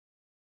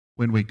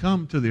When we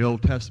come to the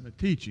Old Testament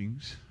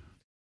teachings,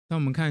 当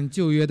我们看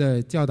旧约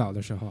的教导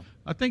的时候，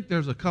 I think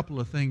there's a couple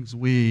of things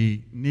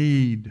we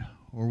need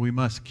or we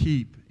must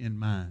keep in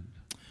mind.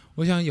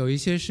 我想有一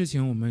些事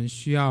情我们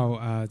需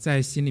要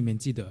在心里面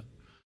记得。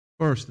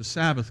 First, the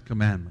Sabbath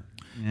commandment,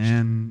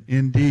 and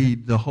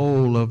indeed the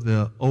whole of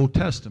the Old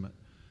Testament,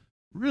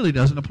 really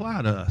doesn't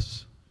apply to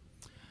us.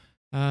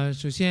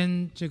 首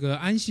先这个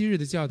安息日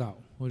的教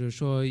导，或者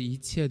说一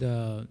切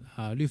的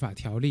律法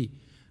条例，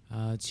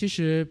其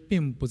实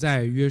并不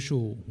再约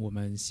束我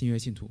们新约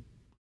信徒。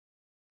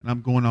And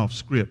I'm going off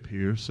script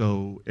here,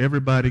 so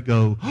everybody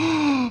go,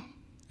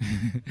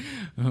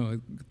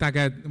 大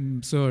概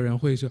所有人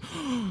会说，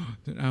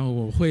然后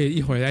我会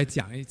一会儿来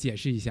解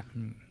释一下。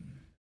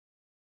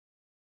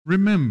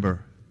Remember,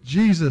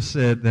 Jesus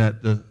said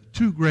that the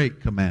two great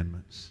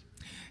commandments,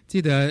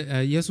 记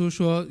得耶稣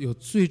说有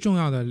最重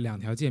要的2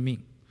条诫命。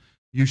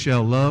 you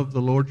shall love the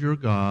Lord your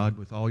God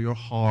with all your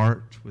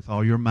heart, with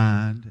all your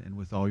mind, and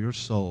with all your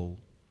soul.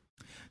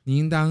 你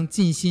应当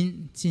尽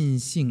心、尽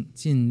性、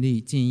尽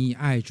力、尽意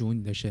爱主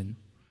你的神。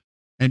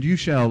 And you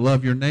shall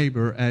love your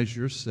neighbor as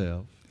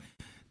yourself.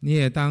 你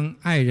也当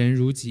爱人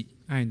如己，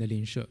爱你的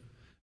邻舍。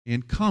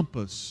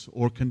 Encompass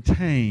or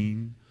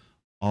contain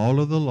all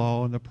of the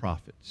law and the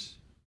prophets.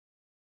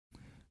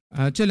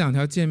 这2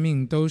条诫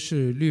命都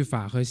是律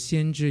法和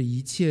先知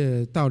一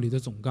切道理的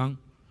总纲。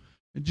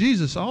 And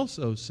Jesus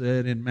also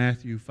said in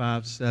Matthew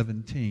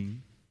 5:17,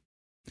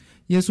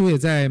 耶稣也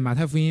在马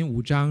太福音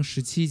5章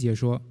17节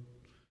说，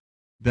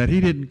 that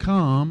he didn't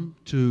come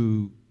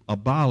to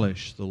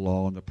abolish the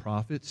law and the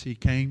prophets, he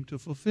came to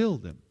fulfill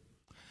them.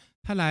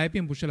 他来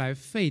并不是来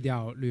废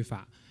掉律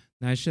法，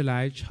乃是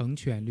来成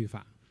全律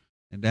法。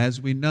 And as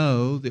we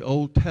know, the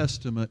Old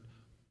Testament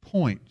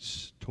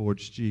points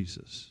towards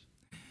Jesus.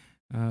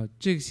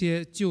 这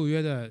些旧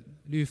约的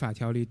律法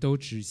条例都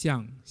指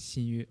向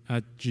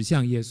指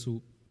向耶稣。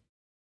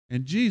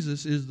 And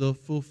Jesus is the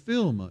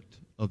fulfillment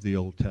of the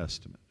Old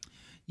Testament.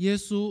 耶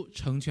稣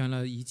成全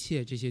了一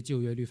切这些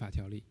旧约律法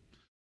条例。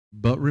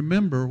 But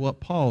remember what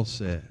Paul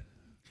said.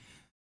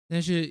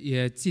 但是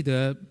也记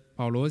得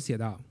保罗写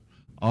道，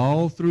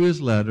 All through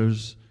his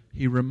letters,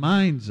 he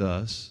reminds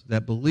us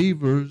that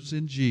believers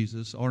in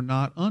Jesus are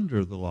not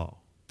under the law.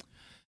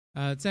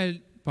 在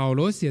保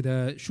罗写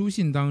的书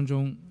信当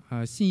中，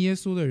信耶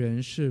稣的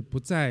人是不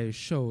再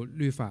受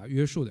律法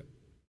约束的。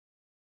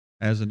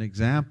 As an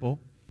example,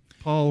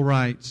 Paul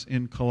writes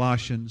in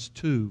Colossians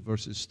 2,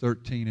 verses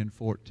 13 and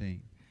 14.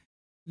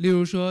 例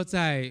如说，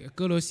在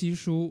哥罗西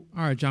书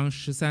2章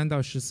13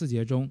到14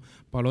节中，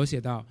保罗写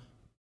道，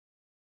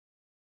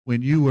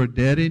 When you were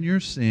dead in your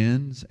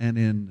sins and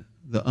in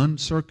the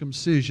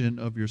uncircumcision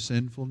of your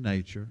sinful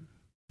nature,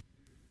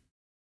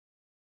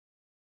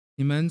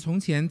 你们从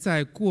前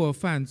在过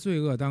犯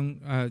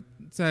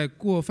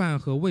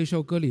和未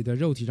受割礼的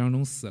肉体当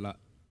中死了，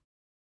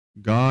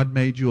 God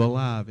made you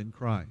alive in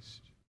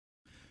Christ.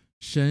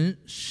 神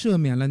赦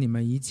免了你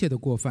们一切的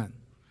过犯，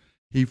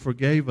 He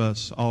forgave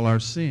us all our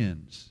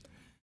sins.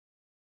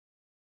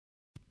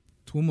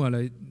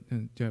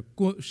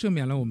 赦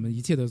免了我们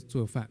一切的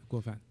过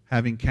犯。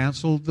 Having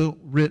canceled the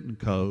written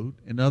code,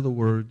 in other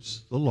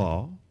words, the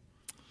law,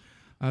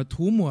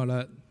 涂抹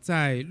了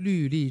在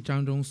律例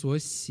当中所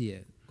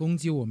写攻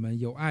击我们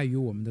有碍于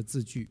我们的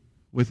字句，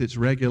 with its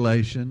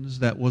regulations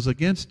that was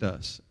against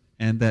us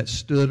and that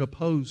stood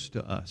opposed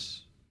to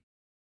us.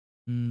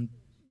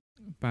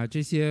 把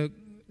这些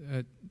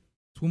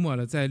涂抹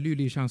了在律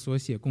例上所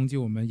写攻击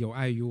我们有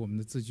碍于我们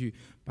的字句，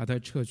把它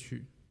撤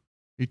去。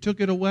 He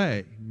took it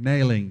away,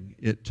 nailing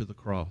it to the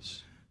cross.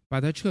 把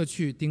它撤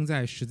去，钉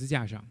在十字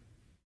架上。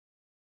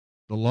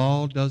 The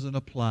law doesn't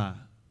apply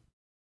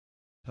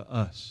to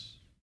us.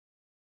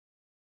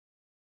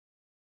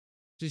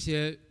 这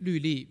些律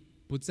例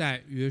不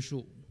再约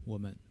束我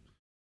们。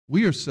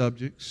 We are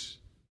subjects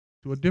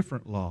to a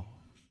different law,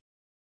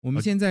 我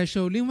们现在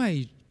受另外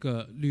一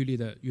个律例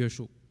的约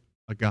束，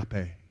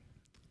 agape.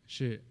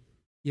 是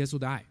耶稣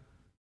的爱。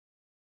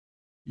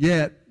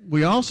 Yet,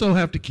 we also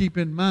have to keep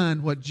in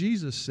mind what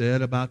Jesus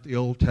said about the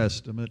Old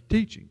Testament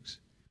teachings.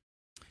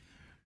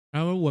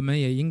 然而，我们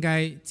也应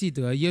该记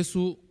得耶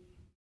稣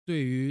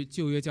对于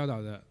旧约教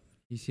导的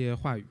一些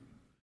话语。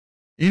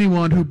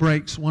 Anyone who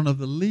breaks one of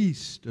the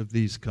least of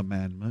these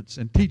commandments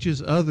and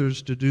teaches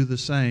others to do the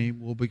same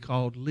will be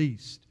called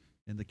least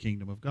in the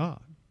kingdom of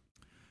God.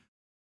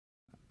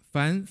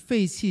 凡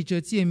废弃这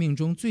诫命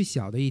中最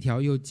小的一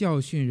条，又教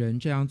训人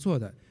这样做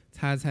的，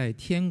他在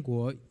天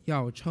国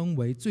要称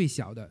为最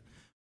小的。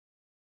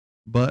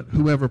 But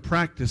whoever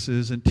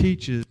practices and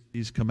teaches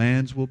these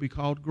commands will be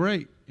called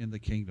great in the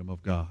kingdom of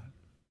God.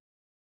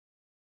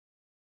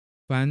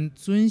 凡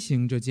遵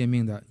行这诫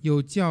命的，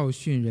又教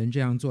训人这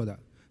样做的，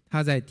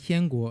他在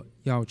天国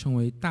要称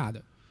为大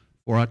的。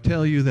 For I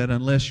tell you that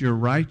unless your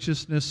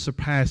righteousness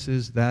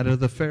surpasses that of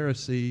the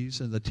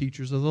Pharisees and the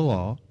teachers of the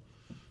law,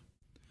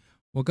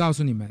 我告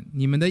诉你们，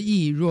你们的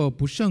义若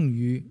不胜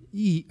于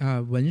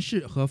文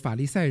士和法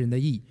利赛人的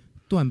义，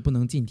断不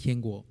能进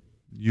天国。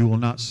 you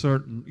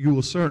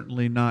will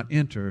certainly not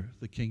enter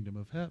the kingdom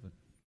of heaven.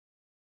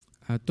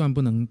 断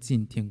不能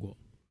进天国。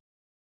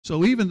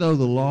So even though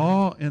the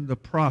law and the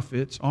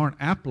prophets aren't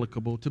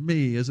applicable to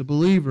me as a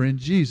believer in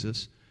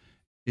Jesus,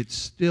 it's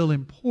still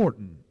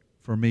important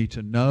for me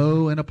to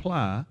know and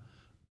apply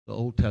the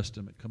Old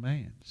Testament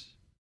commands.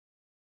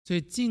 所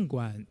以尽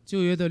管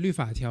旧约的律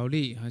法条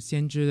例和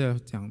先知的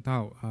讲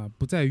道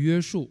不再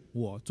约束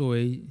我作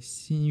为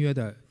新约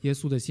的耶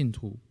稣的信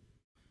徒，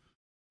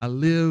 I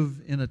live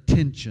in a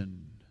tension.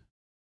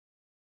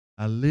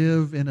 I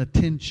live in a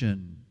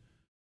tension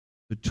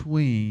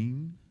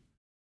between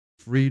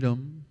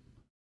freedom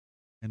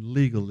and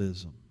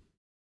legalism.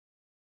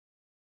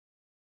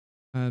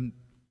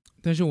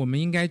 但是我们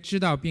应该知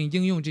道并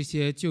应用这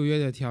些旧约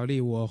的条例。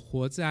我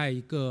活在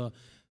一个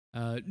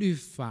律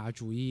法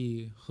主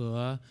义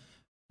和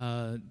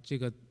这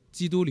个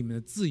基督里面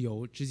的自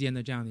由之间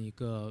的这样的一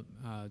个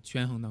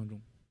权衡当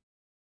中。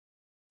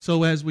So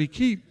as we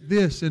keep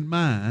this in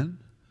mind,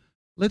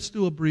 let's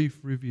do a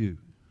brief review.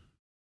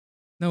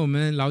 那我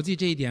们牢记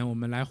这一点，我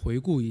们来回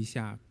顾一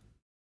下。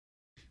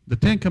The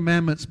Ten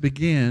Commandments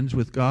begins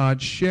with God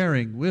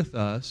sharing with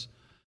us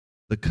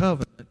the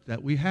covenant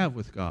that we have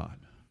with God.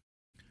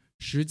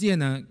 十诫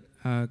呢，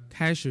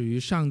开始于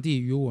上帝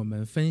与我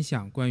们分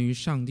享关于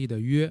上帝的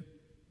约。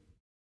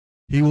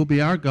He will be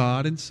our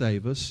God and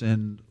save us,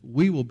 and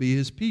we will be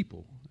His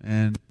people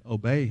and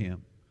obey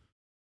Him.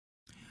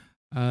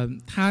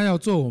 他要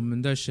做我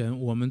们的神，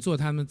我们做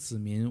他们的子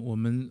民，我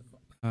们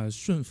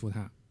顺服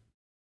他。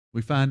We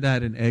find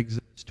that in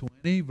Exodus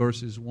 20,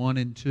 verses 1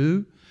 and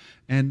 2,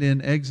 and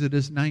in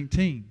Exodus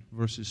 19,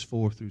 verses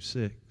 4 through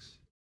 6.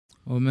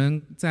 我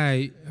们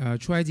在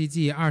出埃及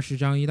记20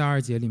章1到2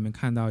节里面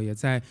看到，也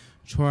在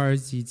出埃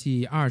及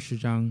记20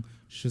章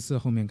14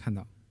后面看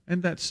到。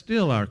And that's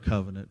still our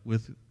covenant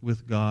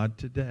with God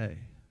today.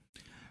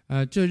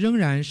 这仍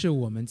然是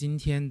我们今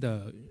天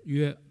的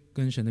约，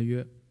跟神的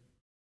约。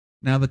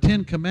Now the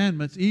Ten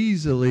Commandments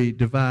easily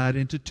divide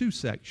into two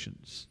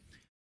sections.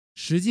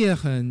 十诫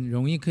很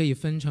容易可以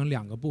分成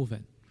两个部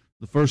分。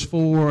The first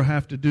four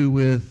have to do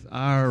with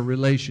our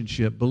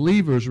relationship,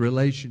 believers'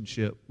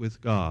 relationship with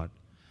God.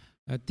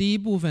 第一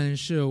部分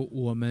是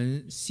我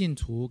们信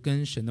徒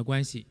跟神的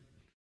关系。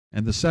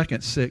And the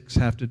second six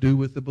have to do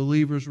with the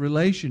believer's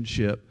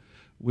relationship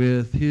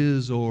with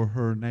his or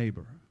her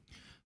neighbor.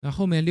 那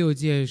后面6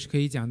诫是可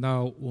以讲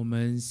到我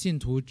们信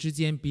徒之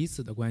间彼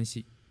此的关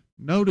系。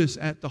Notice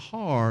at the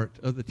heart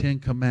of the Ten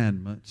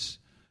Commandments,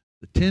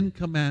 the Ten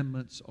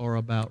Commandments are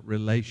about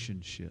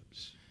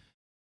relationships.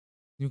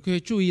 你可以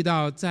注意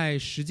到，在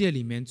十诫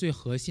里面最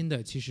核心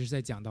的其实是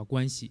在讲到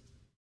关系。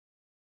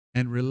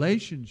And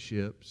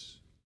relationships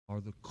are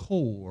the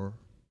core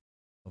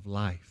of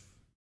life.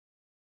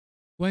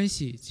 关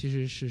系其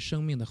实是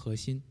生命的核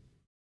心。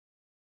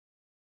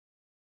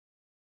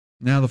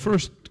Now the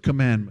first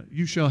commandment,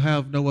 you shall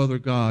have no other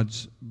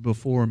gods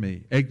before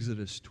me.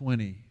 Exodus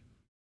 20,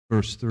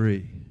 verse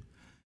 3.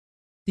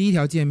 第一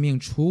条诫命，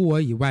除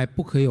我以外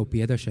不可有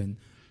别的神。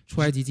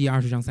出埃及记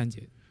20章3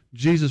节。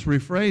Jesus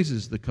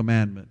rephrases the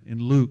commandment in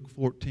Luke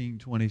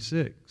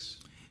 14:26.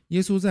 耶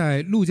稣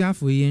在路加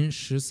福音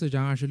14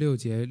章26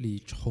节里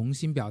重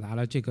新表达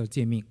了这个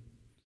诫命。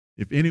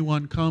If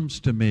anyone comes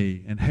to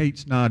me and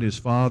hates not his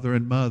father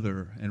and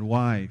mother and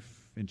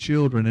wife and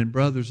children and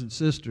brothers and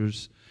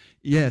sisters,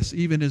 yes,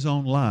 even his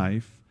own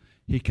life,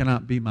 he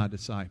cannot be my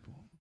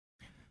disciple.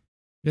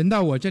 人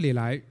到我这里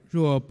来，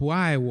若不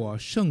爱我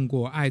胜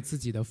过爱自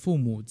己的父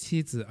母、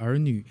妻子、儿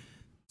女、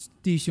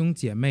弟兄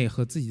姐妹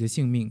和自己的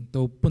性命，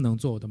都不能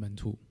做我的门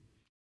徒。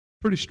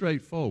Pretty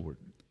straightforward.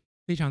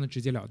 非常的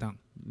直截了当。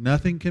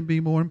Nothing can be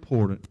more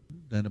important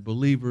than a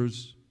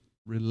believer's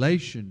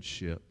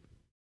relationship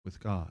with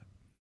God.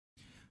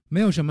 没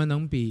有什么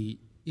能比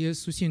耶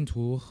稣信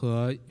徒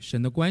和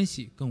神的关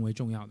系更为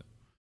重要的。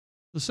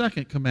The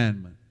second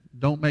commandment,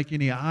 don't make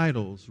any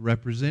idols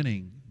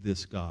representing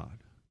this God.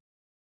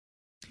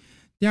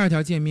 第二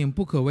条诫命，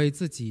不可为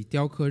自己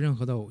雕刻任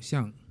何的偶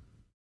像。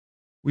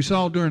We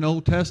saw during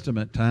Old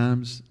Testament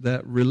times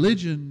that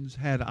religions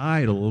had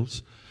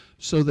idols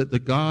so that the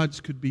gods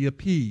could be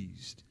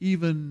appeased,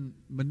 even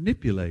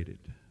manipulated.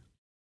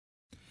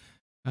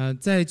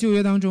 在旧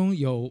约当中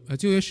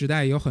旧约时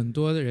代有很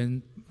多的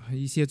人，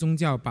一些宗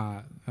教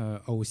把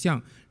偶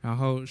像然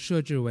后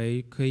设置为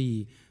可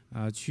以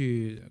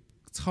去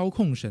操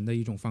控神的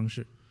一种方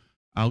式。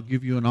I'll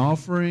give you an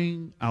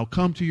offering, I'll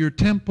come to your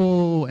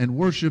temple and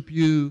worship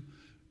you,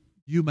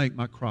 you make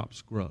my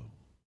crops grow.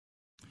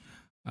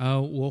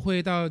 我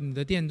会到你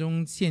的殿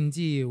中献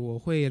祭，我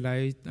会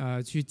来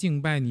去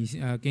敬拜你，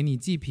给你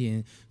祭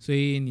品，所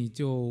以你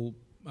就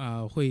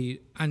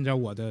会按照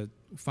我的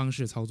方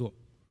式操作。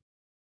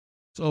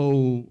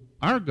So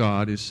our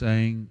God is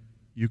saying,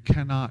 you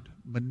cannot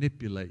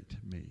manipulate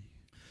me.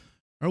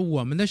 而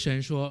我们的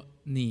神说，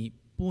你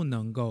不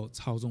能够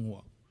操纵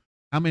我。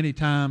How many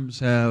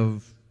times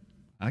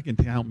I can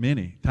count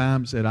many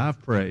times that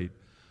I've prayed,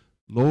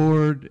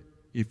 Lord,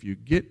 if you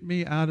get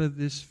me out of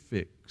this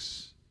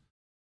fix,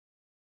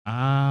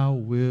 I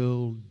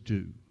will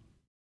do.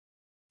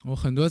 我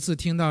很多次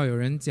听到有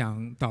人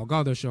讲祷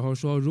告的时候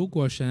说，如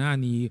果神啊，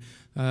你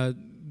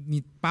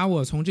把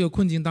我从这个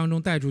困境当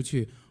中带出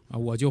去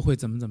我就会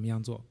怎么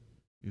样做。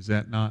 Is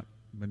that not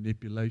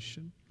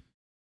manipulation?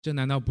 这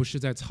难道不是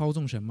在操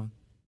纵神吗？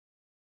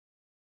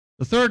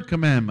 The third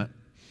commandment,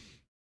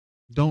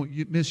 don't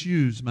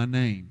misuse my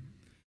name.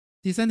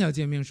 第3条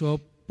诫命说，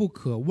不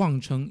可妄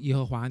称耶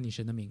和华你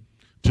神的名。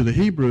 To the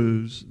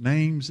Hebrews,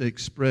 names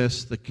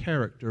express the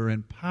character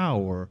and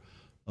power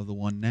of the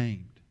one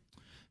named.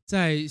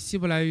 在希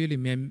伯来语里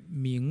面，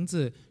名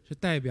字是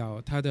代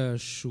表他的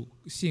属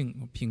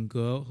性、品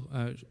格、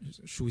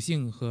属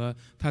性和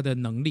他的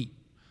能力。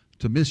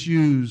 To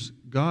misuse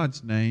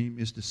God's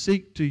name is to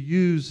seek to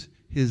use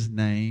His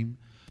name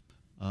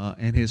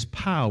and His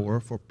power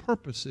for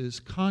purposes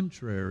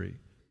contrary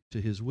to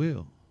His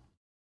will.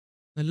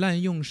 那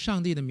滥用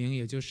上帝的名，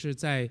也就是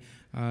在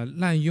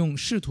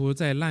试图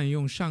在滥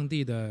用上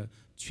帝的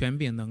权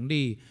柄能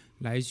力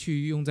来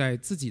去用在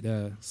自己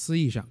的私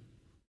意上。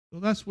 So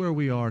that's where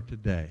we are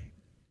today.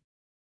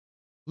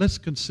 Let's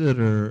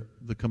consider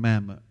the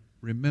commandment,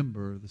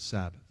 remember the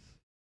Sabbath.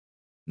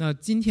 那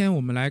今天我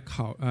们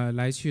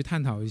来去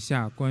探讨一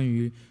下关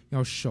于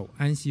要守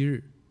安息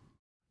日。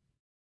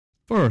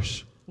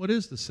 First, what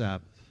is the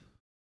Sabbath?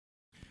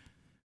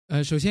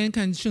 首先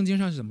看圣经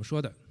上是怎么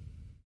说的。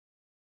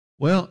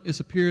 Well, it's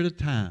a period of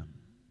time.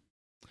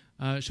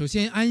 首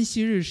先安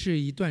息日是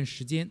一段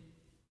时间。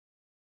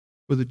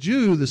 For the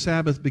Jew, the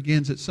Sabbath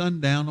begins at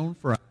sundown on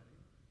Friday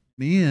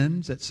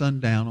and ends at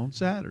sundown on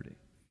Saturday.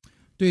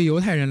 对犹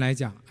太人来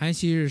讲，安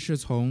息日是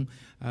从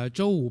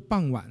周五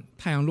傍晚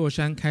太阳落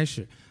山开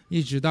始，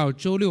一直到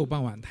周六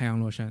傍晚太阳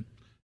落山。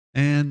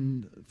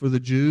 And for the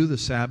Jew, the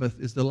Sabbath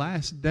is the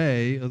last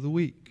day of the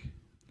week.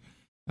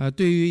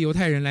 对于犹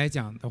太人来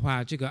讲的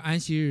话，这个安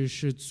息日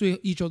是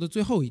一周的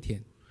最后一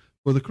天。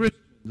 For the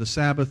Christian, the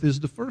Sabbath is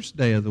the first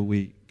day of the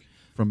week,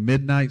 from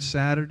midnight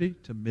Saturday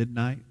to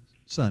midnight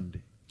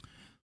Sunday.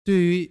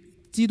 对于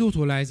基督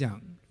徒来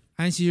讲，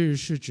安息日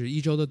是指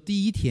一周的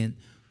第一天，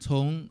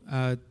从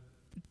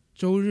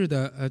周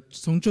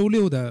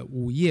六的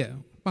午夜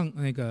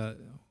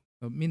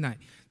midnight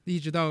一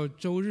直到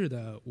周日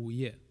的午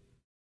夜。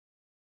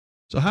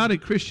 So how did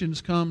Christians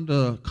come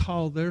to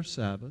call their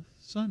Sabbath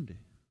Sunday?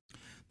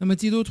 那么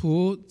基督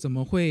徒怎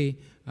么会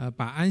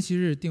把安息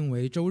日定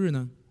为周日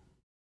呢？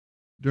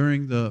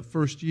 During the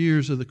first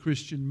years of the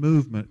Christian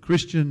movement,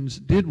 Christians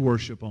did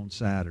worship on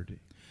Saturday.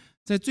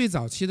 在最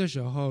早期的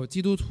时候，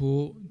基督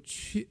徒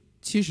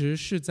其实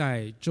是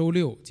在周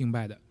六敬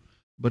拜的。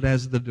 But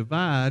as the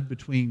divide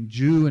between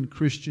Jew and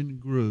Christian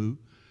grew,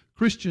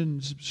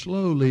 Christians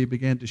slowly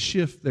began to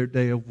shift their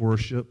day of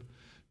worship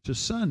to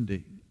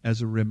Sunday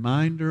as a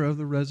reminder of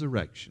the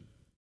resurrection.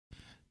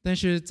 但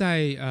是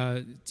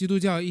在基督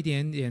教一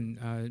点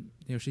点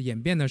就是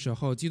演变的时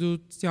候，基督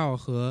教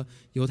和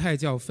犹太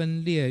教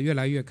分裂越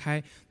来越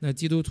开，那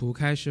基督徒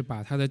开始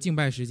把他的敬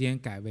拜时间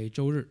改为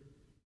周日。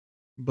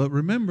 But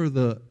remember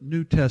the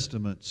New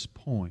Testament's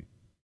point.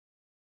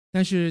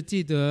 但是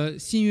记得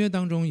新约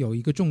当中有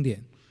一个重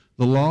点，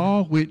 The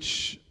law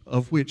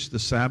of which the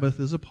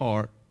Sabbath is a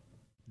part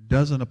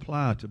doesn't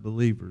apply to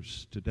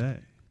believers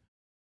today.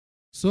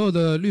 所有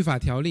的律法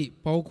条例，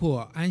包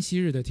括安息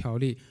日的条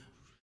例，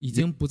已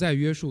经不再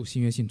约束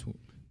新约信徒。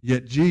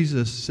 Yet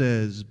Jesus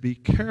says, be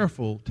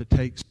careful to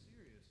take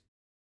seriously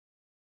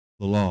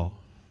the law.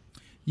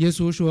 耶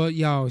稣说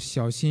要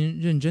小心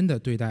认真的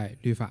对待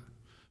律法。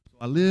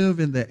 I live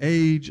in the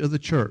age of the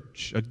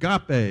church.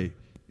 Agape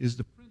is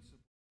the principle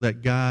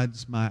that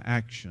guides my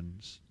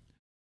actions.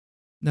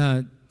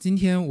 那今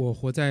天我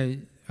活在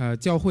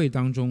教会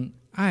当中，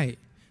爱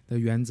的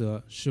原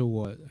则是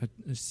我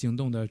行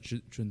动的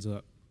准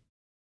则。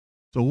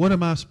 So what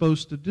am I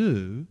supposed to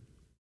do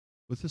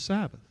with the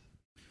Sabbath?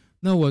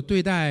 那我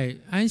对待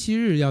安息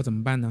日要怎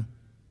么办呢？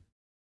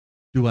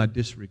 Do I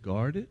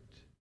disregard it?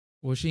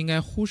 我是应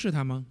该忽视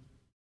它吗？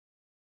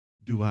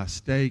 Do I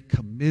stay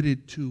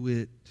committed to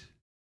it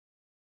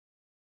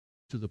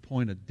to the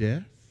point of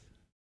death?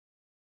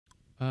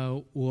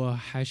 我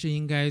还是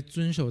应该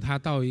遵守它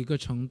到一个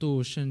程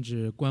度，甚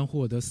至关乎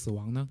我的死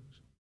亡呢？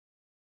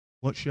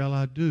 What shall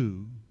I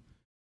do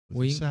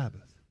with the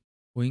Sabbath?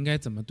 我应该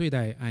怎么对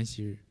待安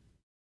息日？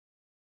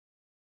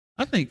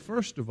 I think,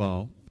 first of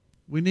all,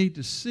 we need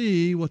to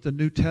see what the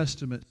New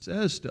Testament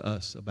says to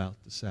us about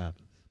the Sabbath.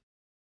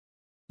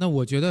 那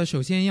我觉得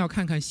首先要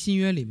看看新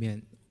约里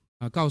面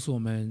告诉我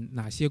们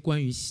哪些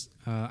关于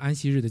安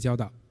息日的教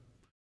导。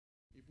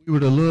 If we were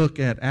to look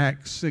at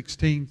Acts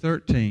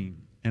 16:13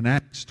 and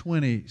Acts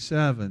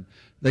 27,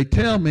 they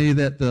tell me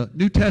that the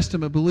New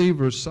Testament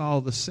believers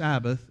saw the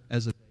Sabbath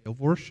as a day of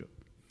worship.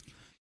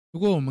 如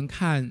果我们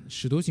看《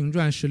使徒行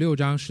传》16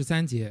章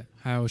13节，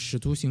还有《使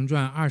徒行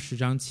传》20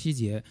章7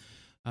节，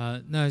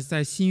那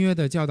在新约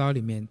的教导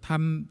里面，他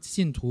们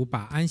信徒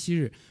把安息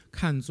日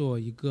看作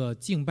一个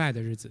敬拜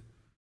的日子。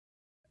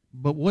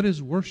 But what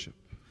is worship?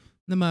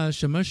 那么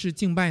什么是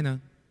敬拜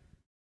呢？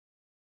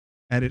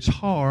 At its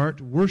heart,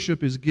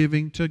 worship is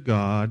giving to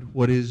God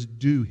what is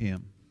due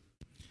Him.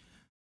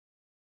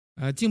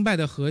 敬拜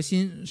的核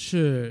心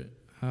是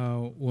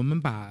我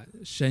们把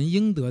神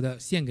应得的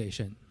献给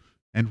神。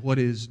And what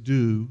is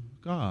due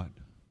God?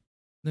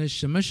 那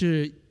什么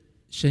是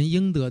神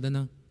应得的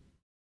呢？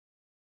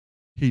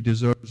 He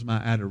deserves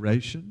my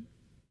adoration,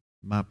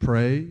 my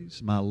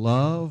praise, my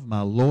love,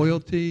 my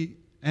loyalty,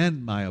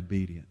 and my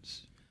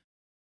obedience.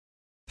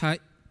 他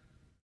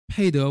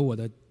配得我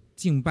的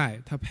敬拜，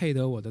他配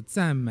得我的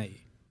赞美，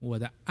我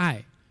的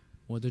爱，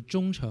我的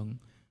忠诚，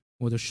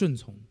我的顺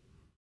从。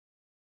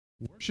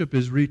Worship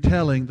is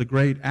retelling the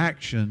great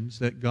actions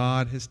that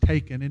God has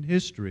taken in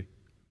history.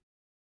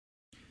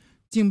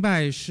 敬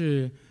拜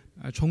是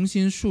重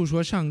新述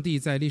说上帝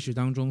在历史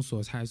当中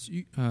所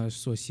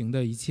行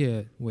的一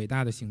切伟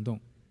大的行动。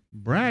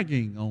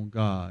Bragging on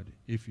God,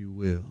 if you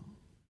will.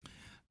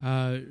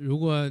 如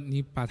果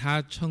你把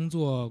它称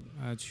作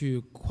去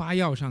夸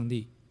耀上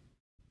帝。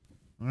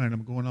All right,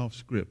 I'm going off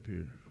script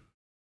here.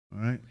 All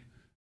right.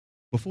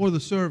 Before the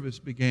service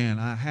began,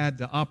 I had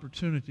the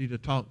opportunity to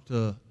talk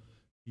to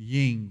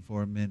Ying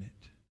for a minute.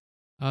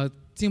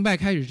 敬拜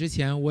开始之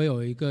前，我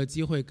有一个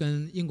机会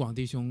跟英广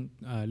弟兄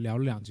聊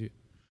了2句。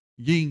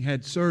Ying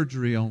had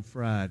surgery on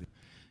Friday.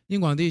 英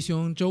广弟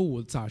兄周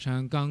五早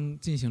上刚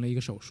进行了一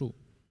个手术，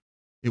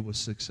 It was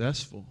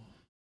successful.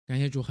 感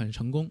谢主，很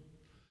成功。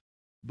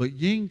But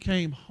Ying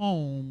came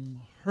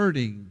home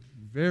hurting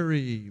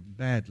very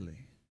badly.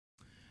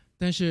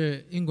 但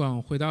是英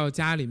广回到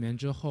家里面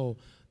之后，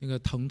那个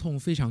疼痛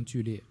非常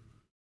剧烈。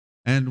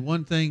And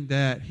one thing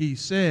that he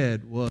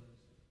said was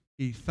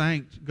he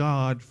thanked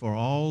God for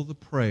all the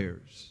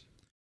prayers.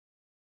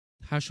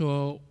 他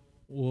说：“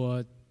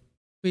我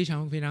非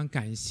常非常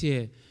感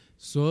谢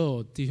所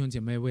有弟兄姐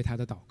妹为他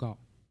的祷告。”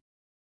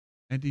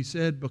 And he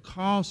said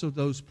because of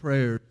those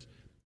prayers,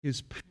 his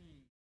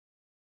pain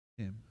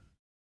him.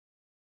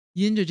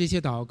 因着这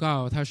些祷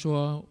告，他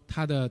说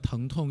他的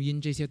疼痛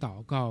因这些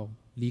祷告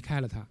离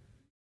开了他。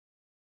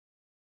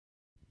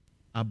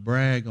I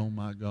brag on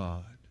my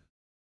God.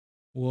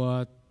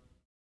 我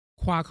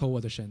夸口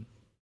我的神，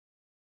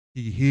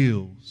 He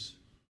heals.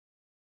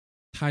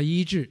 他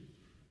医治，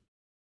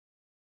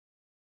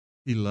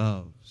 He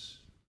loves.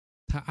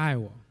 他爱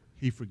我，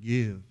 He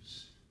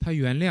forgives. 他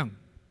原谅，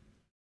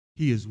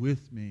 He is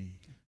with me.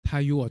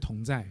 他与我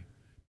同在，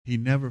 He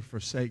never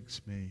forsakes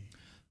me.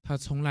 他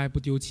从来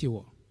不丢弃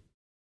我。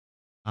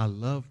 I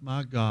love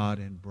my God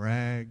and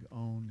brag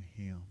on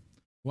him.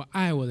 我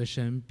爱我的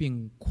神，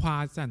并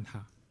夸赞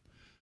他。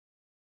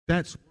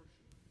 That's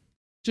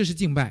这是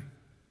敬拜。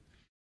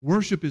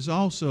 worship is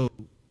also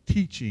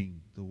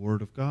teaching the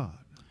word of God.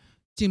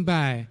 敬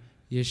拜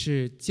也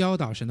是教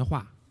导神的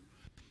话。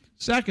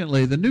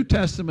 Secondly, the New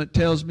Testament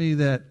tells me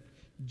that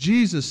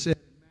Jesus said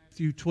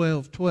in Matthew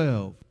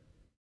 12:12,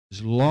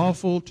 "It's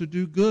lawful to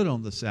do good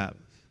on the Sabbath."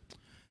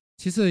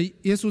 其次，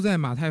耶稣在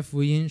马太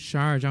福音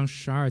12章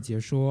12节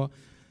说，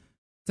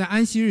在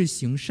安息日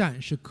行善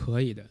是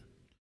可以的。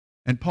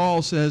 And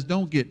Paul says,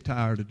 "Don't get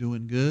tired of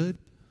doing good."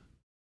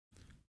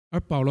 而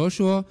保罗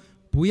说，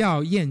不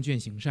要厌倦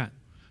行善。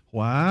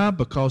 Why?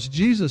 Because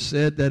Jesus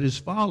said that his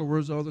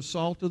followers are the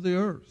salt of the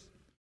earth.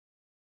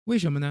 为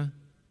什么呢？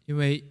因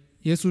为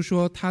耶稣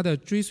说，他的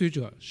追随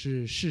者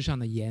是世上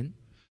的盐。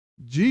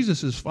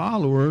 Jesus'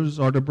 followers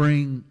are to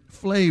bring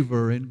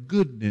flavor and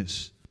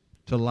goodness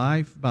to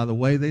life by the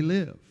way they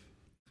live.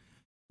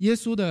 耶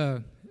稣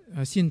的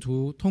信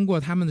徒通过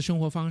他们的生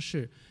活方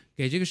式，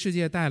给这个世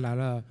界带来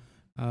了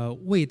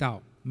味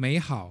道、美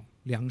好、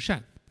良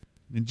善。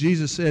 And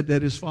Jesus said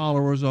that his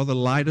followers are the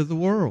light of the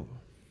world.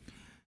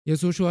 耶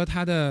稣说，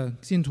他的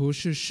信徒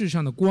是世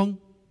上的光。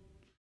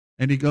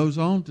 And he goes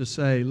on to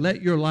say,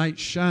 "Let your light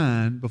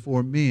shine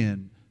before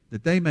men,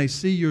 that they may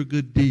see your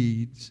good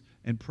deeds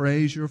and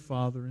praise your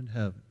Father in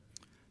heaven."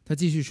 他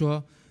继续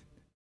说，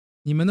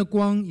你们的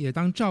光也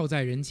当照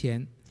在人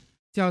前，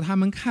叫他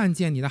们看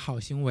见你的好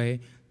行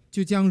为，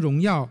就将荣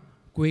耀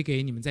归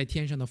给你们在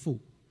天上的父。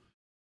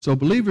 So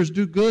believers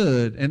do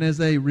good, and as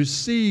they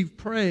receive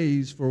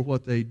praise for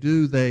what they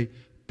do, they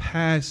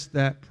pass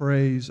that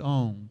praise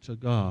on to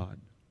God.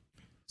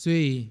 所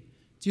以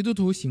基督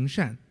徒行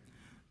善，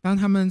当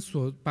他们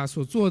把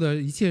所做的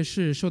一切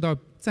事受到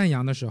赞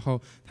扬的时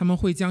候，他们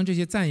会将这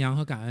些赞扬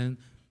和感恩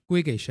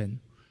归给神。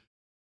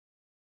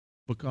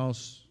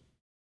 Because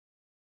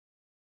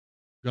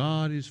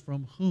God is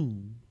from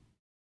whom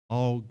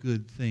all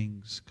good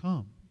things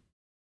come.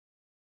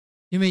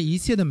 因为一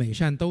切的美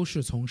善都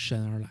是从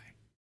神而来。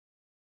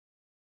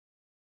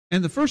 And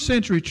the first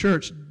century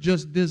church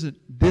just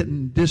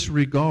didn't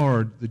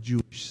disregard the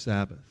Jewish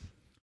Sabbath.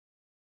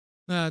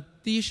 那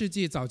第一世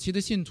纪早期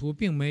的信徒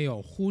并没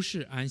有忽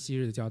视安息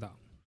日的教导。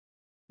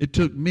 It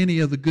took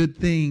many of the good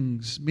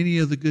things,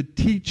 many of the good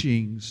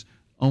teachings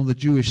on the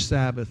Jewish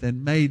Sabbath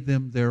and made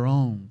them their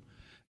own,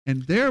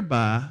 and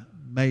thereby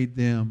made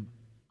them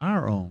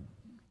our own.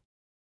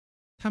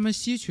 他们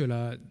吸取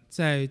了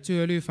在旧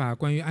约律法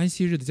关于安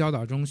息日的教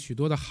导中许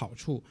多的好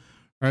处，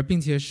而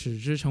并且使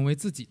之成为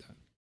自己的。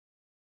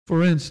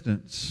 For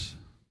instance,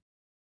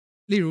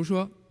 例如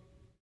说，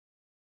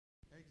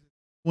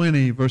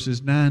 20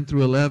 verses 9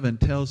 through 11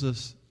 tells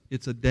us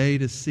it's a day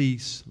to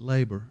cease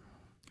labor.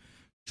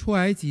 出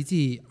埃及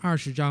记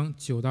20章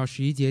9到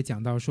11节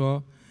讲到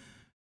说，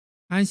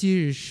安息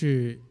日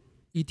是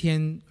一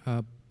天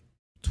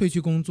退去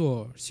工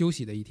作休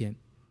息的一天。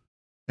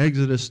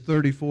Exodus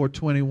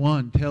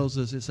 34:21 tells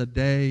us it's a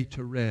day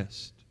to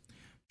rest.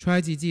 出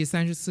埃及记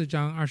34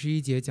章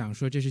21节讲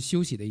说这是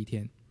休息的一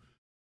天。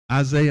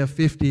Isaiah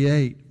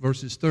 58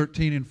 verses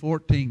 13 and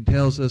 14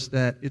 tells us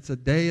that it's a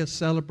day of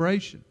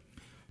celebration.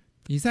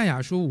 以赛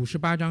亚书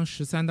58章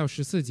13到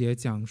14节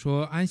讲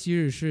说安息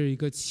日是一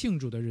个庆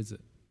祝的日子。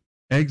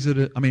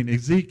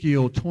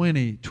Ezekiel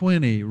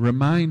 20:20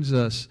 reminds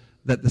us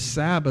that the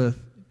Sabbath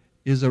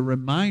is a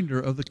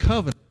reminder of the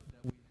covenant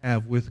that we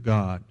have with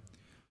God.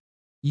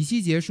 以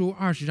西结书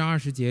20章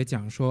20节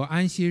讲说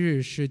安息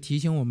日是提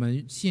醒我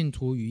们信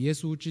徒与耶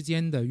稣之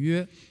间的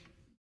约。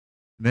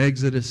And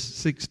Exodus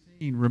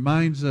 16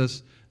 reminds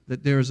us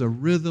that there is a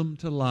rhythm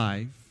to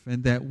life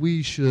and that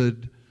we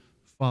should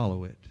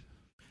follow it.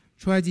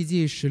 出埃及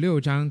记16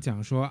章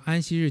讲说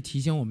安息日提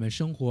醒我们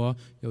生活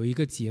有一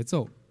个节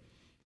奏。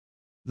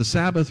The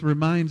Sabbath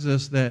reminds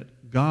us that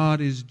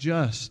God is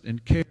just and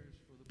cares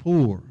for the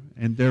poor,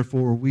 and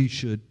therefore we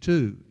should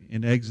too,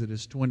 in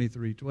Exodus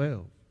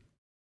 23:12.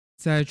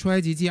 在出埃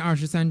及记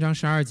23章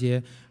12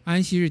节，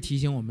安息日提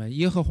醒我们，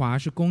耶和华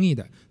是公义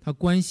的，他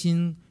关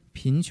心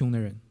贫穷的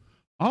人。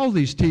All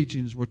these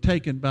teachings were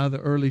taken by the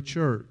early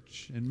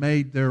church and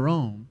made their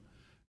own,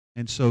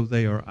 and so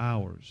they are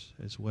ours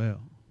as well.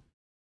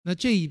 那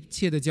这一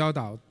切的教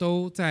导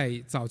都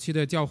在早期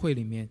的教会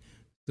里面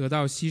得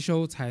到吸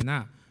收采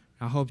纳，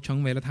然后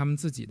成为了他们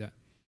自己的。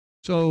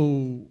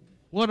So,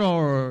 what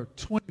are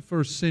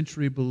 21st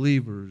century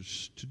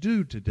believers to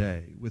do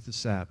today with the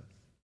Sabbath?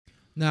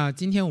 那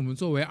今天我们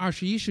作为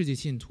21世纪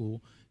信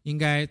徒，应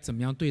该怎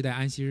么样对待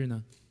安息日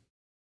呢？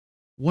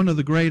 One of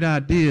the great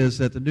ideas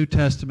that the New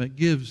Testament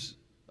gives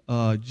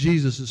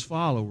Jesus'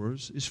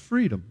 followers is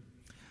freedom.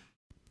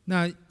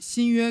 那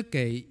新约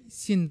给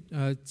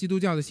基督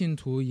教的信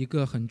徒一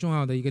个很重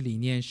要的一个理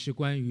念是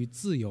关于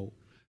自由。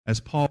As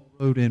Paul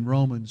wrote in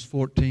Romans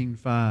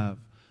 14:5,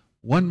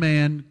 one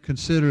man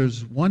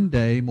considers one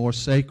day more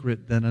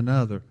sacred than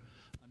another.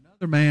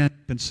 Another man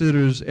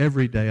considers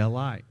every day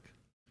alike.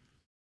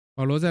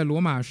 保罗在罗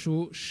马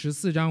书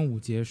14章5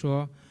节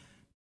说，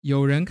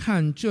有人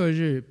看这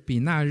日比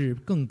那日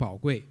更宝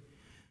贵。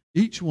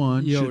Each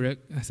one 有人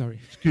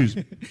excuse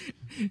me.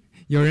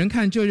 有人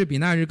看这日比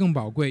那日更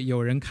宝贵，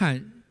有人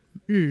看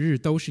日日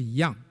都是一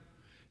样。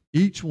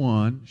Each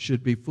one should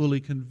be fully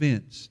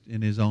convinced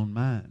in his own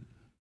mind.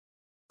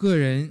 个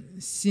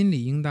人心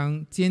里应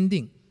当坚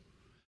定。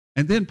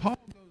And then Paul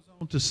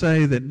goes on to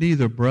say that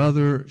neither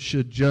brother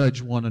should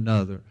judge one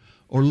another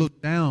or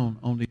look down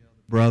on the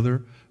other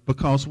brother,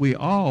 because we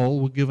all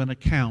will give an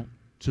account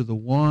to the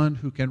one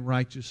who can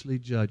righteously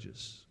judge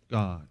us,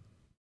 God.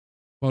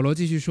 保罗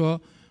继续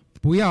说，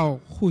不要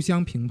互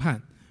相评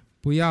判，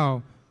不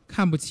要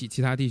看不起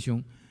其他弟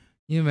兄，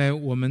因为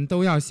我们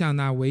都要向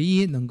那唯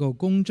一能够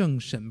公正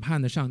审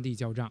判的上帝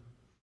交账。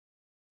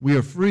We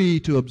are free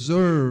to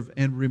observe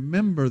and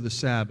remember the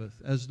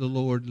Sabbath as the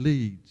Lord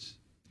leads.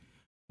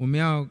 我们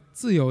要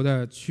自由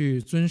的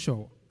去遵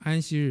守安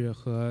息日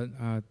和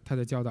他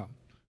的教导。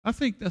I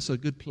think that's a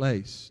good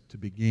place to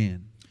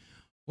begin.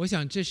 我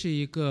想这是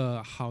一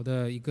个好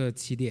的一个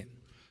起点。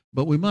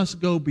But we must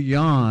go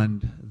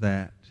beyond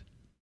that.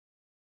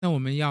 那我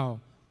们要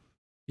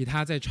比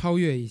它再超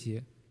越一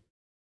些。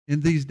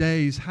In these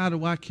days, how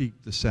do I keep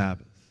the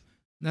Sabbath?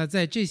 那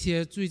在这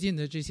些最近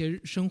的这些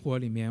生活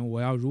里面，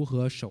我要如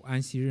何守安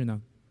息日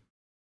呢？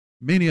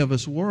 Many of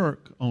us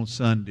work on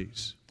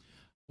Sundays.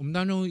 我们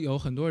当中有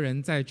很多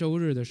人在周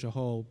日的时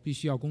候必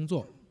须要工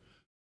作。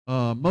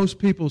Most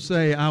people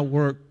say I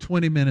work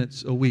 20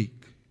 minutes a week.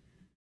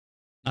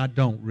 I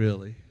don't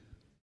really.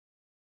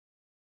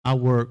 I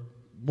work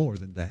more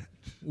than that.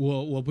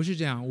 我不是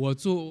这样，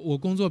我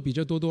工作比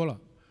这多了。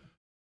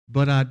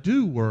But I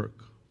do work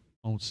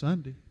on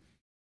Sunday.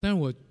 但是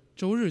我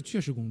周日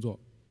确实工作。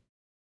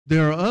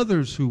There are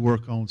others who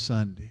work on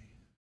Sunday.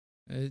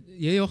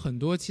 也有很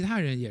多其他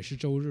人也是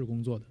周日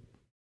工作的。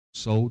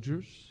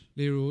Soldiers.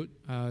 例如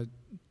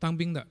当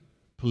兵的。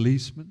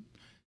Policemen.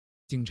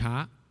 警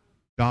察。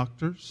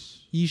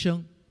Doctors. 医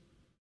生。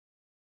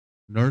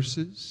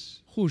Nurses.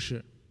 护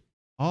士。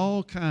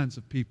All kinds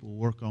of people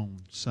work on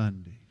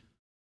Sunday.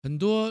 很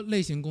多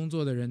类型工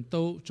作的人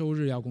都周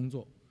日要工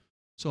作。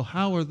So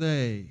how are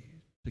they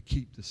to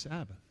keep the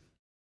Sabbath?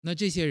 那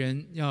这些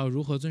人要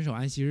如何遵守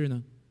安息日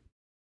呢？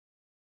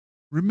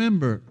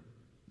 Remember,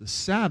 the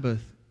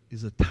Sabbath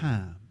is a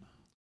time.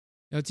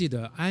 要记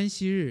得，安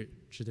息日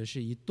指的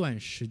是一段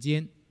时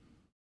间。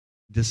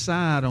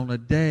Decide on a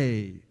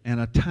day and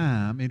a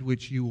time in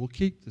which you will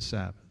keep the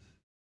Sabbath.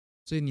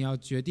 所以你要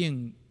决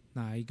定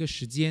哪一个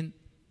时间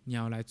你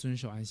要来遵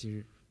守安息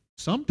日。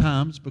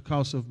Sometimes,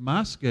 because of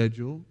my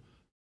schedule,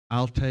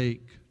 I'll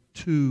take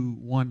 2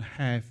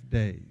 1/2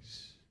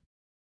 days.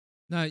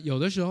 那有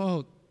的时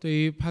候，对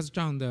于 Pastor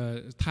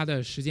John 他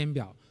的时间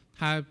表，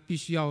他必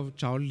须要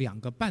找2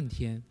个半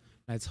天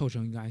来凑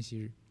成一个安息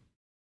日。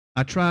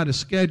I try to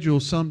schedule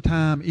some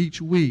time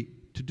each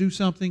week to do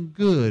something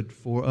good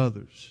for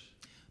others.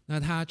 那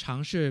他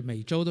尝试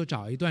每周都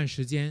找一段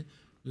时间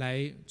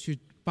来去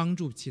帮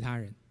助其他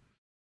人。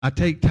I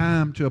take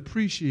time to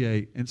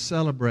appreciate and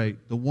celebrate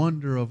the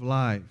wonder of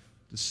life,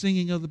 the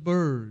singing of the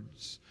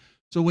birds.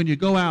 So when you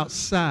go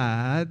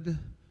outside,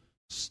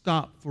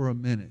 stop for a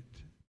minute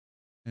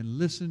and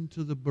listen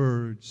to the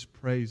birds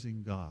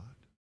praising God.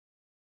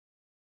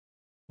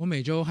 我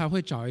每周还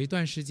会找一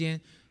段时间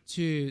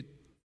去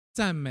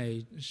赞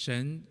美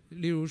神，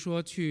例如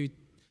说去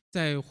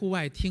在户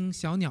外听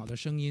小鸟的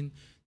声音，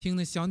听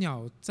那小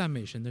鸟赞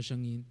美神的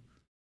声音。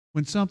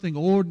When something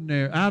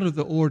ordinary, out of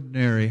the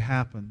ordinary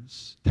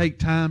happens, take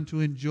time to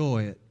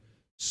enjoy it,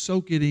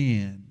 soak it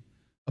in,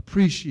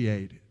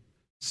 appreciate it,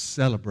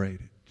 celebrate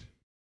it.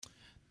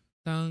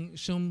 当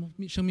生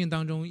命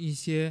当中一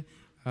些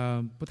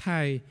不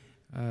太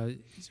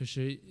就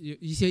是有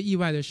一些意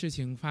外的事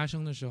情发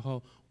生的时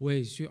候，我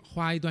也需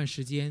花一段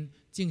时间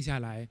静下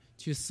来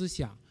去思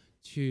想，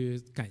去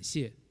感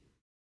谢。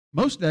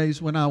Most days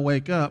when I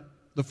wake up,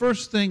 the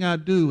first thing I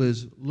do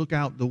is look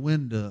out the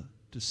window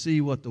to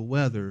see what the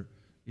weather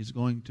is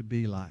going to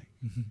be like.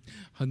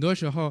 很多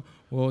时候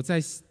我在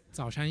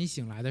早上一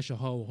醒来的时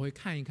候，我会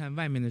看一看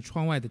外面的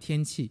窗外的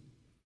天气。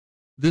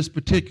This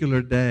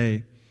particular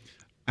day,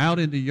 out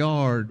in the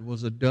yard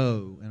was a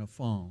doe and a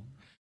fawn.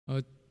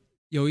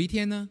 有一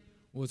天呢，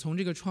我从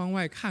这个窗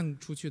外看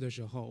出去的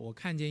时候，我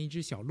看见一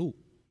只小鹿。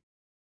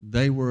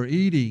They were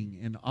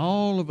eating, and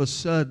all of a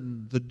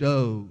sudden, the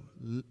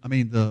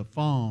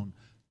fawn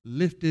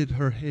lifted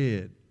her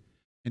head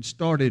and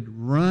started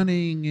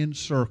running in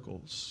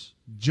circles,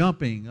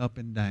 jumping up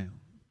and down.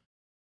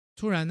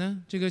 突然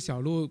呢，这个小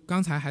鹿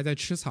刚才还在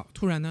吃草，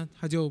突然呢，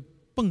它就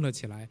蹦了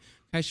起来，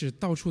开始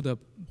到处的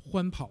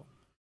欢跑。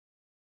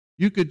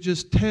You could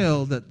just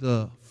tell that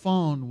the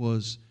fawn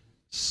was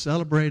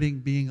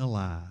celebrating being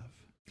alive.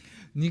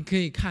 你可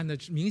以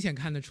明显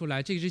看得出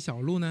来，这只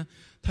小鹿呢，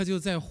它就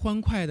在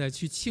欢快的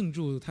去庆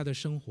祝它的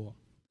生活，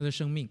它的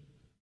生命。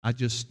I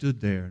just stood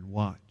there and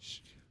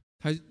watched.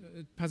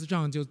 他这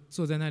样就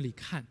坐在那里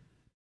看。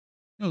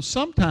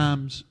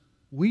Sometimes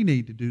we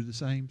need to do the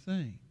same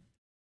thing.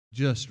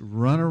 Just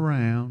run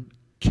around,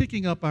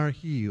 kicking up our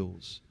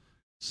heels,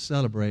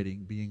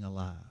 celebrating being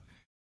alive.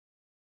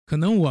 可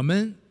能我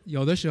们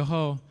有的时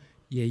候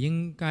也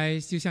应该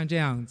就像这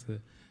样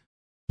子，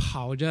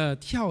跑着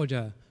跳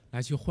着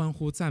来去欢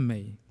呼赞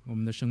美我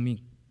们的生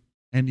命。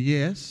And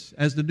yes,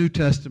 as the New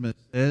Testament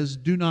says,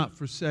 do not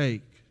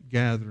forsake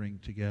gathering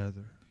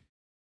together.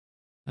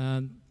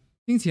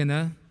 并且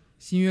呢，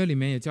新约里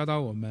面也教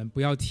导我们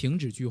不要停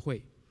止聚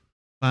会。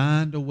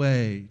Find a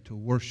way to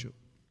worship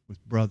with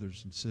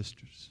brothers and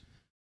sisters.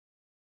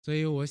 所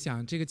以我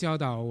想这个教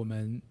导我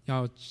们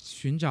要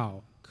寻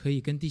找可以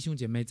跟弟兄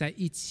姐妹在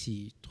一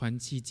起团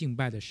契敬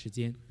拜的时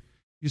间。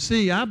You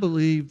see, I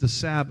believe the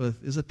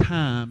Sabbath is a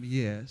time,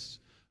 yes,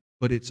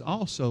 but it's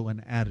also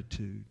an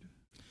attitude.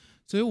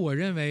 所以我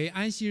认为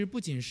安息日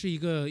不仅是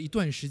一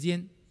段时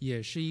间，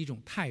也是一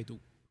种态度。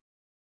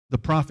The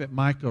prophet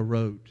Micah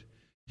wrote,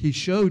 He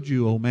showed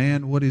you, O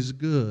man, what is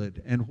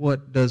good, and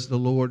what does the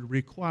Lord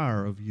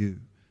require of you,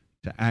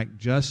 to act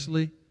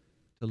justly,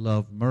 to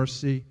love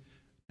mercy,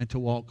 and to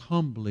walk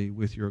humbly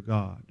with your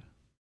God.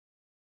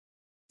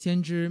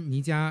 先知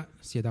弥迦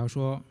写道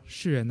说：“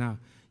世人呐，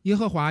耶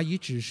和华已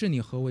指示你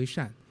何为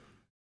善，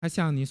他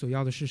向你所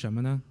要的是什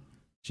么呢？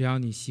只要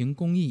你行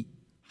公义，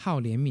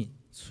好怜悯，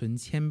存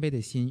谦卑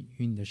的心，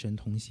与你的神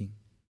同行。”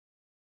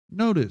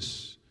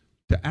 Notice,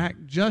 to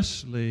act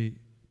justly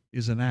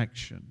is an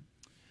action.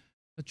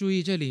 注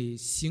意这里，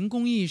行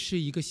公义是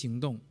一个行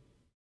动。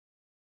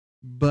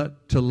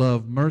But to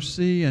love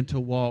mercy and to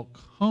walk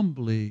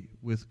humbly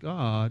with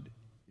God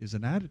is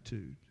an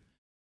attitude.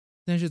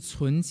 但是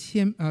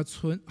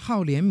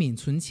好怜悯、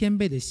存谦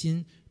卑的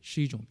心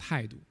是一种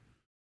态度。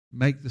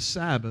Make the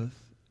Sabbath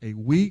a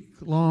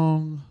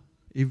week-long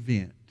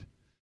event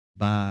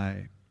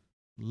by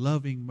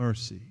loving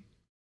mercy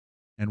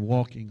and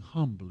walking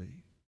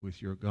humbly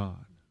with your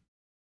God.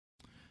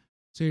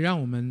 所以让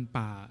我们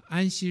把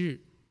安息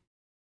日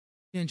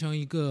变成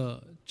一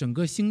个整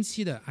个星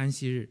期的安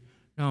息日，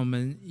让我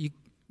们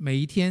每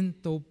一天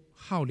都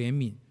好怜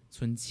悯、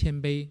存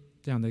谦卑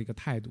这样的一个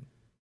态度。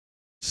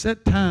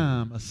Set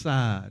time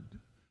aside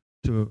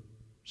to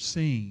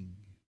sing,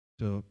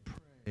 to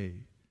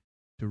pray,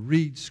 to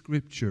read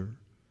Scripture,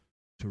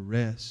 to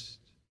rest,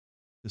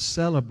 to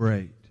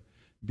celebrate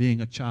being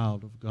a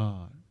child of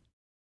God.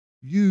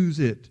 Use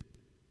it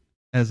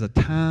as a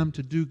time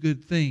to do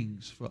good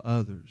things for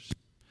others.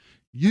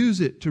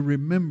 Use it to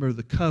remember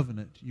the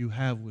covenant you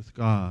have with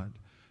God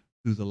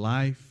through the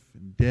life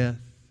and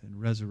death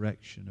and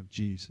resurrection of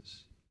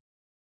Jesus.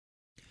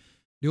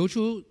 留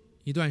出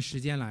一段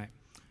时间来，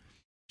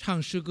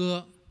唱诗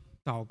歌、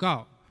祷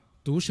告、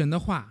读神的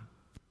话、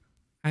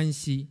安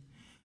息，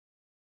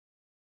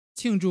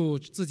庆祝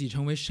自己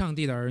成为上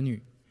帝的儿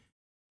女，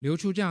留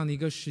出这样的一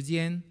个时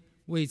间，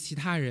为其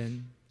他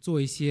人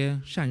做一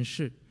些善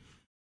事，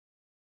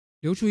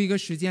留出一个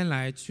时间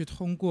来，去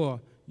通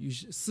过与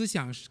思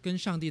想跟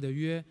上帝的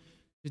约，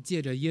是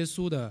借着耶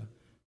稣的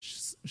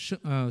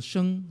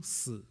生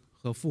死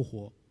和复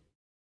活。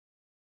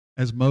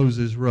As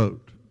Moses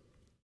wrote,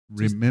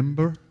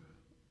 remember,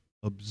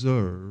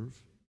 observe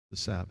the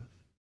Sabbath.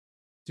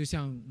 就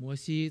像摩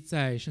西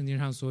在圣经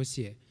上所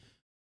写，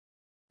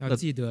要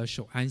记得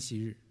守安息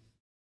日。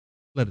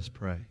Let us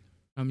pray.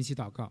 让我们一起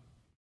祷告。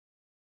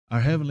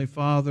Our Heavenly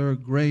Father,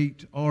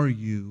 great are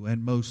you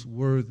and most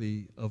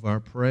worthy of our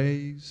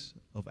praise,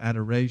 of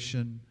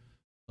adoration,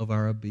 of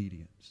our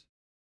obedience.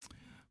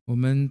 我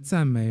们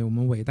赞美我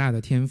们伟大的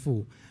天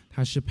父，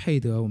他是配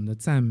得我们的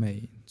赞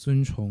美、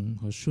尊崇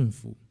和顺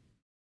服。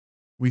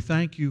We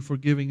thank you for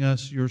giving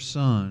us your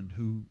Son,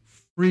 who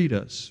freed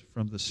us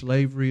from the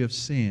slavery of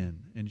sin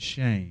and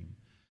shame,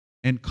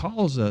 and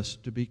calls us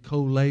to be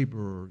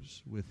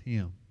co-laborers with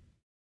him.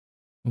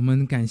 我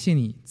们感谢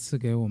你赐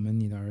给我们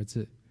你的儿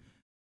子，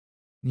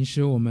你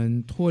使我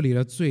们脱离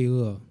了罪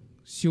恶、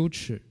羞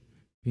耻，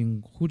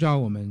并呼召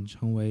我们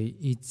成为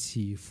一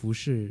起服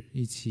侍、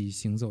一起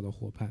行走的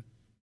伙伴。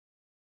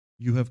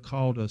You have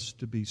called us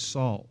to be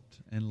salt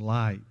and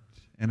light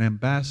and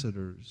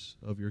ambassadors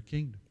of your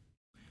kingdom.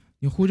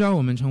 你呼召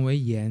我们成为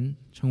盐，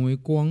成为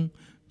光，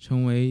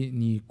成为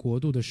你国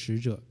度的使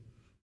者。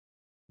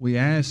We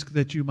ask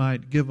that you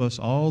might give us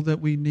all that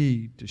we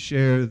need to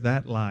share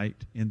that light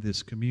in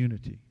this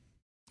community.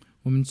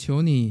 我们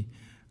求你，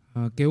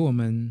给我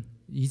们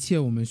一切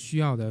我们需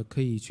要的，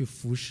可以去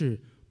服侍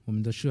我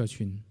们的社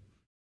群。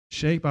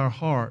Shape our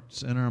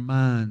hearts and our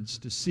minds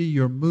to see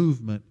your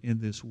movement in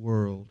this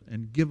world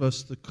and give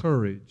us the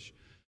courage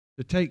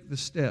to take the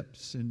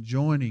steps in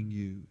joining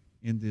you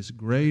in this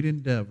great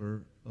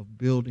endeavor of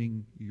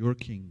building your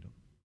kingdom.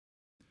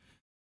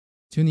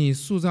 求你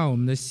塑造我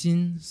们的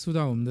心，塑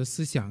造我们的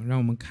思想，让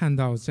我们看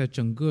到在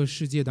整个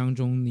世界当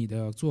中你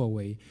的作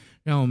为，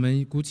让我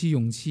们鼓起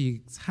勇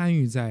气参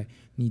与在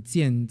你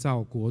建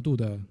造国度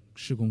的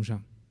事工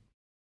上。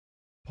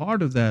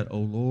Part of that,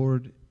 O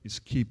Lord, is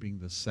keeping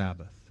the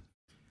Sabbath.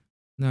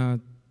 那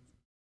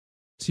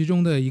其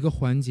中的一个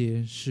环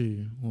节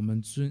是我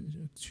们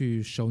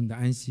去守你的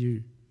安息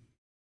日。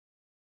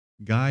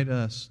Guide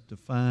us to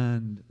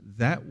find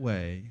that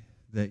way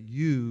that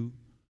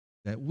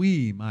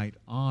we might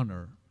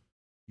honor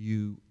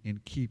you in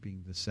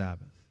keeping the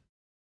Sabbath.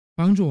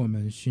 帮助我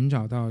们寻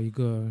找到一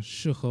个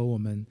适合我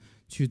们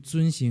去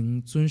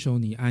遵守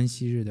你安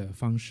息日的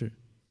方式。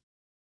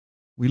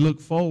We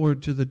look forward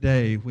to the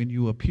day when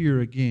you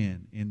appear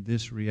again in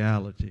this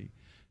reality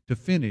to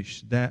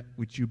finish that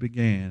which you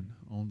began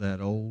on that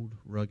old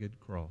rugged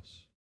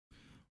cross.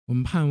 我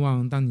们盼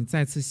望当你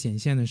再次显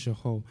现的时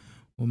候，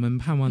我们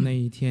盼望那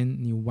一天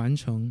你完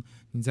成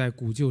你在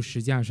古旧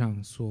石架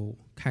上所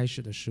开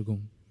始的事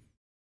工。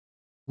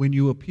When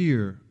you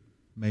appear,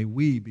 may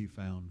we be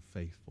found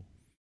faithful.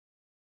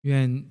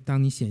 愿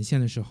当你显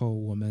现的时候，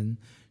我们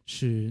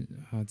是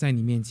在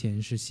你面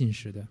前是信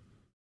实的。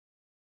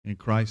In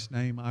Christ's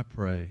name I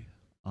pray.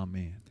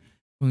 Amen.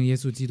 奉耶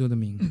稣基督的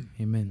名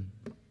 ，Amen。